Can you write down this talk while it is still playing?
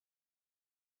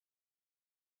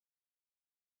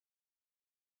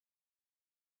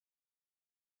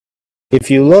If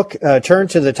you look, turn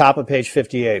to the top of page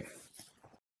 58.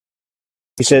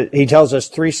 He tells us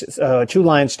 2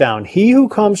 lines down. He who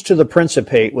comes to the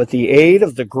Principate with the aid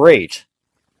of the great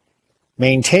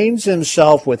maintains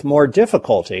himself with more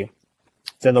difficulty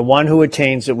than the one who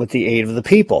attains it with the aid of the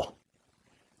people.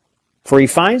 For he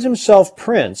finds himself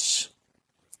prince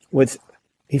with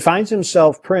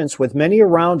many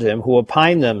around him who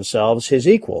opine themselves his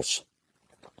equals.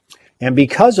 And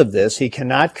because of this, he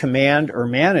cannot command or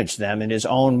manage them in his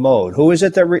own mode. Who is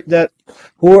it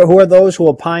who are those who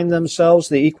opine themselves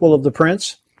the equal of the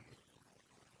prince?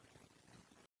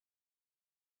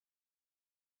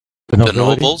 The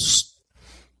nobles.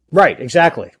 Right,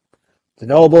 exactly. The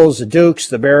nobles, the dukes,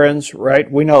 the barons,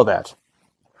 right? We know that.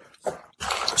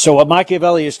 So what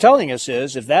Machiavelli is telling us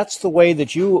is, if that's the way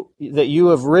that you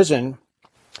have risen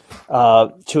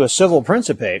to a civil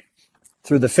principate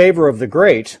through the favor of the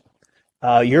great,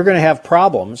 you're going to have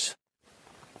problems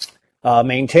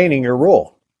maintaining your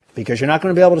rule, because you're not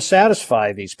going to be able to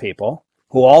satisfy these people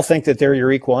who all think that they're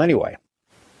your equal anyway.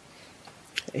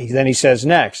 Then he says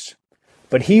next,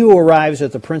 but he who arrives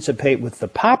at the Principate with the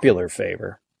popular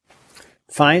favor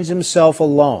finds himself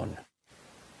alone,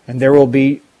 and there will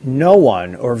be no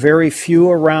one or very few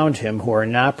around him who are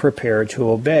not prepared to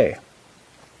obey.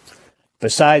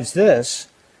 Besides this,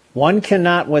 one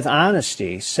cannot with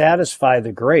honesty satisfy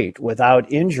the great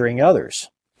without injuring others.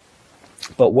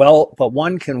 But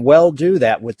one can well do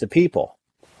that with the people.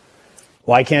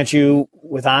 Why can't you,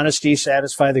 with honesty,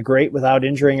 satisfy the great without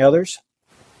injuring others?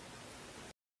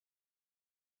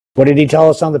 What did he tell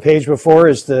us on the page before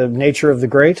is the nature of the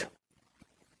great?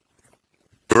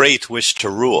 Great wish to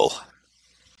rule.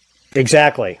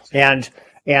 Exactly. And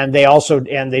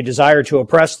they desire to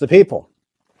oppress the people.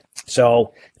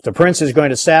 So if the prince is going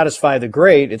to satisfy the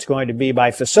great, it's going to be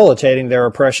by facilitating their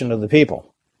oppression of the people.